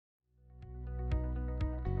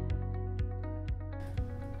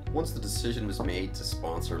Once the decision was made to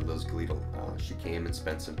sponsor Liz Gleedle, she came and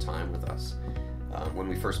spent some time with us. When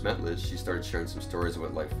we first met Liz, she started sharing some stories of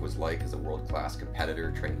what life was like as a world-class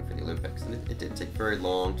competitor training for the Olympics. And it didn't take very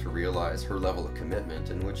long to realize her level of commitment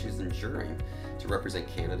and what she's enduring to represent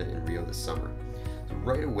Canada in Rio this summer. So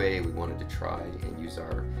right away, we wanted to try and use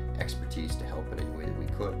our expertise to help in any way that we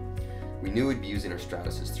could. We knew we'd be using our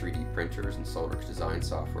Stratasys 3D printers and SolidWorks design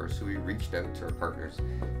software, so we reached out to our partners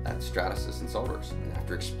at Stratasys and SolidWorks. And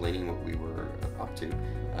after explaining what we were up to,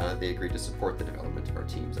 they agreed to support the development of our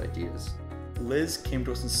team's ideas. Liz came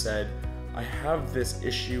to us and said, I have this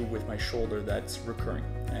issue with my shoulder that's recurring,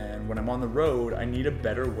 and when I'm on the road, I need a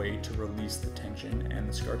better way to release the tension and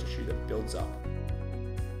the scar tissue that builds up.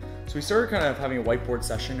 So we started kind of having a whiteboard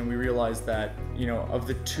session, and we realized that, of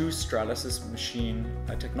the two Stratasys machine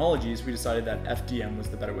technologies, we decided that FDM was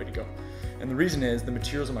the better way to go. And the reason is the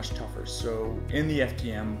materials are much tougher. So in the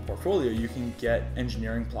FDM portfolio, you can get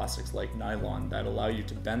engineering plastics like nylon that allow you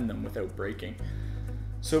to bend them without breaking.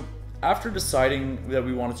 So after deciding that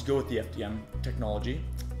we wanted to go with the FDM technology,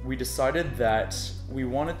 we decided that we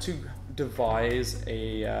wanted to devise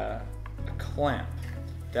a clamp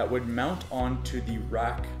that would mount onto the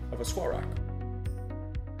rack of a squat rack.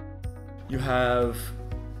 You have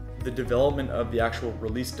the development of the actual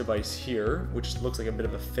release device here, which looks like a bit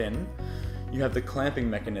of a fin. You have the clamping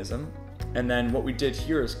mechanism, and then what we did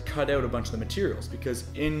here is cut out a bunch of the materials, because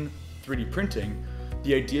in 3D printing,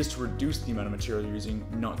 the idea is to reduce the amount of material you're using,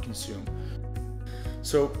 not consume.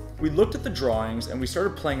 So we looked at the drawings and we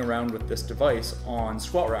started playing around with this device on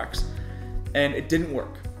squat racks, and it didn't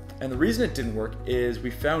work. And the reason it didn't work is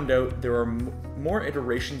we found out there are more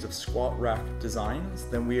iterations of squat rack designs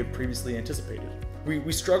than we had previously anticipated.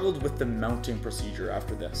 We struggled with the mounting procedure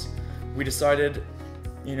after this. We decided,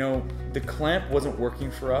 the clamp wasn't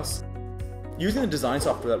working for us. Using the design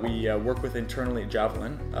software that we work with internally at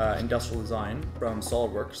Javelin, Industrial Design from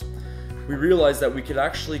SolidWorks, we realized that we could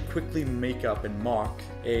actually quickly make up and mock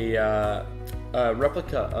a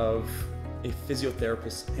replica of a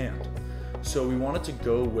physiotherapist's hand. So we wanted to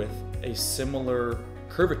go with a similar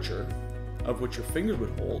curvature of which your fingers would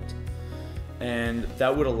hold, and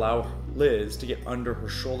that would allow Liz to get under her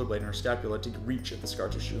shoulder blade and her scapula to reach at the scar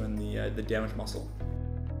tissue and the damaged muscle.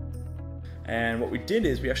 And what we did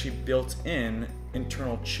is we actually built in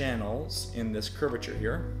internal channels in this curvature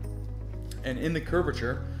here, and in the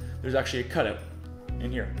curvature there's actually a cutout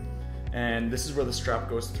in here, and this is where the strap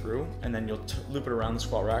goes through, and then you'll loop it around the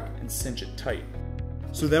squat rack and cinch it tight.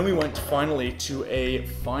 So then we went finally to a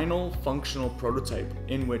final functional prototype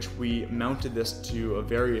in which we mounted this to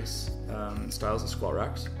various styles of squat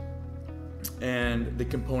racks. And the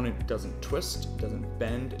component doesn't twist, it doesn't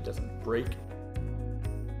bend, it doesn't break.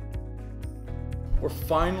 We're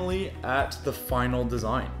finally at the final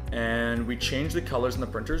design, and we changed the colors in the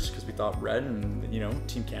printers because we thought red and,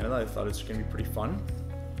 Team Canada, I thought it was going to be pretty fun.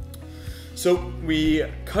 So we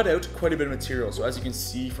cut out quite a bit of material. So as you can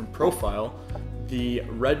see from profile, the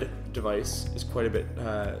red device is quite a bit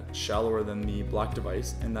shallower than the black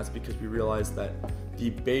device, and that's because we realized that the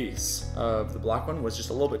base of the black one was just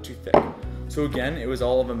a little bit too thick. So again, it was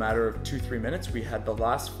all of a matter of 2-3 minutes. We had the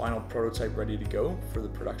last final prototype ready to go for the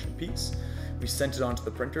production piece. We sent it onto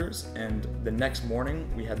the printers, and the next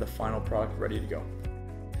morning we had the final product ready to go.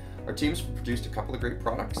 Our teams produced a couple of great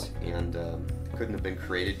products, and couldn't have been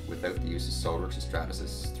created without the use of SolidWorks and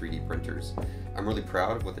Stratasys 3D printers. I'm really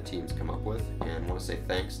proud of what the team's come up with, and want to say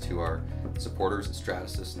thanks to our supporters at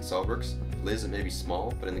Stratasys and SolidWorks. Liz, it may be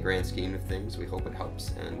small, but in the grand scheme of things, we hope it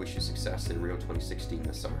helps, and wish you success in Rio 2016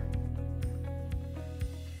 this summer.